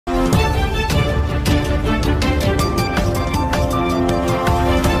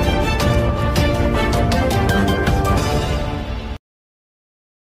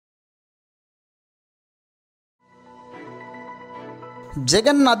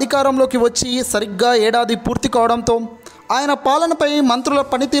జగన్ అధికారంలోకి వచ్చి సరిగ్గా ఏడాది పూర్తి కావడంతో ఆయన పాలనపై మంత్రుల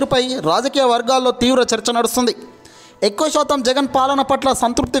పనితీరుపై రాజకీయ వర్గాల్లో తీవ్ర చర్చ నడుస్తుంది. ఎక్కువ శాతం జగన్ పాలన పట్ల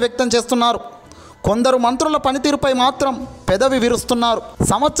సంతృప్తి వ్యక్తం చేస్తున్నారు. కొందరు మంత్రుల పనితీరుపై మాత్రం పెదవి విరుస్తున్నారు.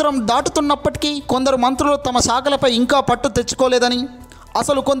 సంవత్సరం దాటుతున్నప్పటికీ కొందరు మంత్రులు తమ శాఖలపై ఇంకా పట్టు తెచ్చుకోలేదని,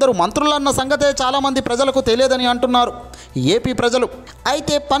 అసలు కొందరు మంత్రులన్న సంగతే చాలామంది ప్రజలకు తెలియదని అంటున్నారు ఏపీ ప్రజలు.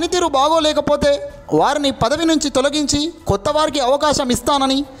 అయితే పనితీరు బాగోలేకపోతే వారిని పదవి నుంచి తొలగించి కొత్త వారికి అవకాశం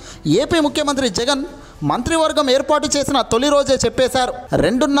ఇస్తానని ఏపీ ముఖ్యమంత్రి జగన్ మంత్రివర్గం ఏర్పాటు చేసిన తొలి రోజే చెప్పేశారు.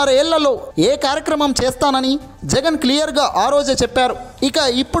 2.5 ఏళ్లలో ఏ కార్యక్రమం చేస్తానని జగన్ క్లియర్గా ఆ రోజే చెప్పారు. ఇక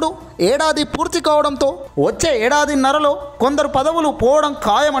ఇప్పుడు ఏడాది పూర్తి కావడంతో వచ్చే ఏడాదిన్నరలో కొందరు పదవులు పోవడం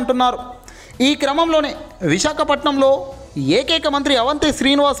ఖాయమంటున్నారు. ఈ క్రమంలోనే విశాఖపట్నంలో ఏకైక మంత్రి అవంతి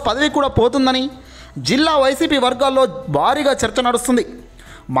శ్రీనివాస్ పదవి కూడా పోతుందని జిల్లా వైసీపీ వర్గాల్లో భారీగా చర్చ నడుస్తుంది.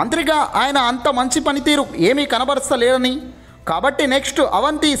 మంత్రిగా ఆయన అంత మంచి పనితీరు ఏమీ కనబరుస్తలేరని, కాబట్టి నెక్స్ట్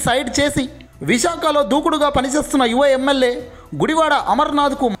అవంతి సైడ్ చేసి విశాఖలో దూకుడుగా పనిచేస్తున్న యువ ఎమ్మెల్యే గుడివాడ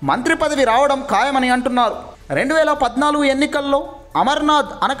అమర్నాథ్కు మంత్రి పదవి రావడం ఖాయమని అంటున్నారు. 2014 ఎన్నికల్లో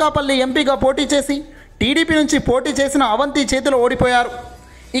అమర్నాథ్ అనకాపల్లి ఎంపీగా పోటీ చేసి టీడీపీ నుంచి పోటీ చేసిన అవంతి చేతిలో ఓడిపోయారు.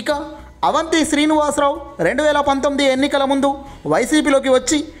 ఇక అవంతి శ్రీనివాసరావు 2019 ఎన్నికల ముందు వైసీపీలోకి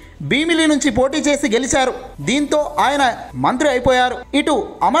వచ్చి భీమిలి నుంచి పోటీ చేసి గెలిచారు. దీంతో ఆయన మంత్రి అయిపోయారు. ఇటు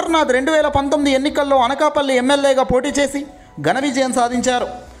అమర్నాథ్ 2019 ఎన్నికల్లో అనకాపల్లి ఎమ్మెల్యేగా పోటీ చేసి ఘన విజయం సాధించారు.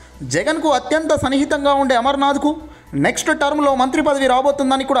 జగన్కు అత్యంత సన్నిహితంగా ఉండే అమర్నాథ్కు నెక్స్ట్ టర్మ్లో మంత్రి పదవి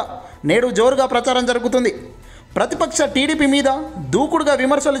రాబోతుందని కూడా నేడు జోరుగా ప్రచారం జరుగుతుంది. ప్రతిపక్ష టీడీపీ మీద దూకుడుగా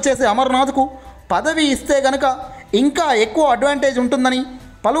విమర్శలు చేసే అమర్నాథ్కు పదవి ఇస్తే గనక ఇంకా ఎక్కువ అడ్వాంటేజ్ ఉంటుందని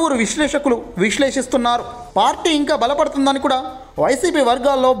పలువురు విశ్లేషకులు విశ్లేషిస్తున్నారు. పార్టీ ఇంకా బలపడుతుందని కూడా వైసీపీ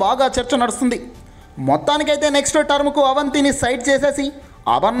వర్గాల్లో బాగా చర్చ నడుస్తుంది. మొత్తానికైతే నెక్స్ట్ టర్మ్కు అవంతిని సైడ్ చేసేసి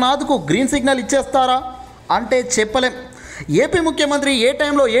అమర్నాథ్కు గ్రీన్ సిగ్నల్ ఇచ్చేస్తారా అంటే చెప్పలేం. ఏపీ ముఖ్యమంత్రి ఏ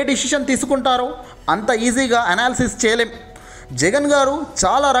టైంలో ఏ డిసిషన్ తీసుకుంటారో అంత ఈజీగా అనాలిసిస్ చేయలేం. జగన్ గారు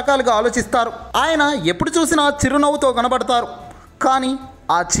చాలా రకాలుగా ఆలోచిస్తారు. ఆయన ఎప్పుడు చూసినా చిరునవ్వుతో కనబడతారు. కానీ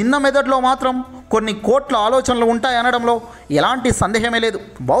ఆ చిన్న మెదడులో మాత్రం కొన్ని కోట్ల ఆలోచనలు ఉంటాయనడంలో ఎలాంటి సందేహమే లేదు.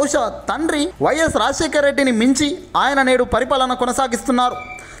 బహుశా తండ్రి వైఎస్ రాజశేఖర రెడ్డిని మించి ఆయన నేడు పరిపాలన కొనసాగిస్తున్నారు.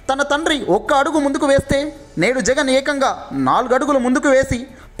 తన తండ్రి ఒక్క అడుగు ముందుకు వేస్తే నేడు జగన్ ఏకంగా 4 అడుగులు ముందుకు వేసి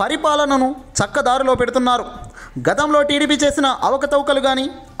పరిపాలనను చక్కదారిలో పెడుతున్నారు. గతంలో టీడీపీ చేసిన అవకతవకలు కానీ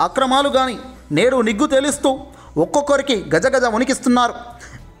అక్రమాలు కానీ నేడు నిగ్గు తేలుస్తూ ఒక్కొక్కరికి గజగజ వణికిస్తున్నారు.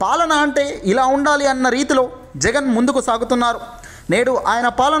 పాలన అంటే ఇలా ఉండాలి అన్న రీతిలో జగన్ ముందుకు సాగుతున్నారు. నేడు ఆయన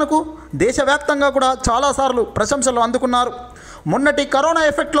పాలనకు దేశవ్యాప్తంగా కూడా చాలాసార్లు ప్రశంసలు అందుకున్నారు. మొన్నటి కరోనా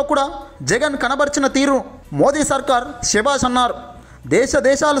ఎఫెక్ట్లో కూడా జగన్ కనబరిచిన తీరు మోదీ సర్కార్ శభాష్ అన్నారు.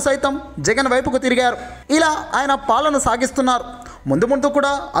 దేశాలు సైతం జగన్ వైపుకు తిరిగారు. ఇలా ఆయన పాలన సాగిస్తున్నారు. ముందు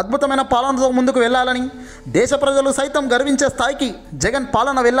కూడా అద్భుతమైన పాలనతో ముందుకు వెళ్ళాలని, దేశ ప్రజలు సైతం గర్వించే స్థాయికి జగన్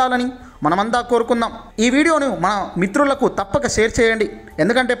పాలన వెళ్ళాలని మనమంతా కోరుకుందాం. ఈ వీడియోను మన మిత్రులకు తప్పక షేర్ చేయండి.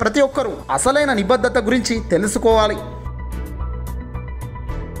 ఎందుకంటే ప్రతి ఒక్కరూ అసలైన నిబద్ధత గురించి తెలుసుకోవాలి.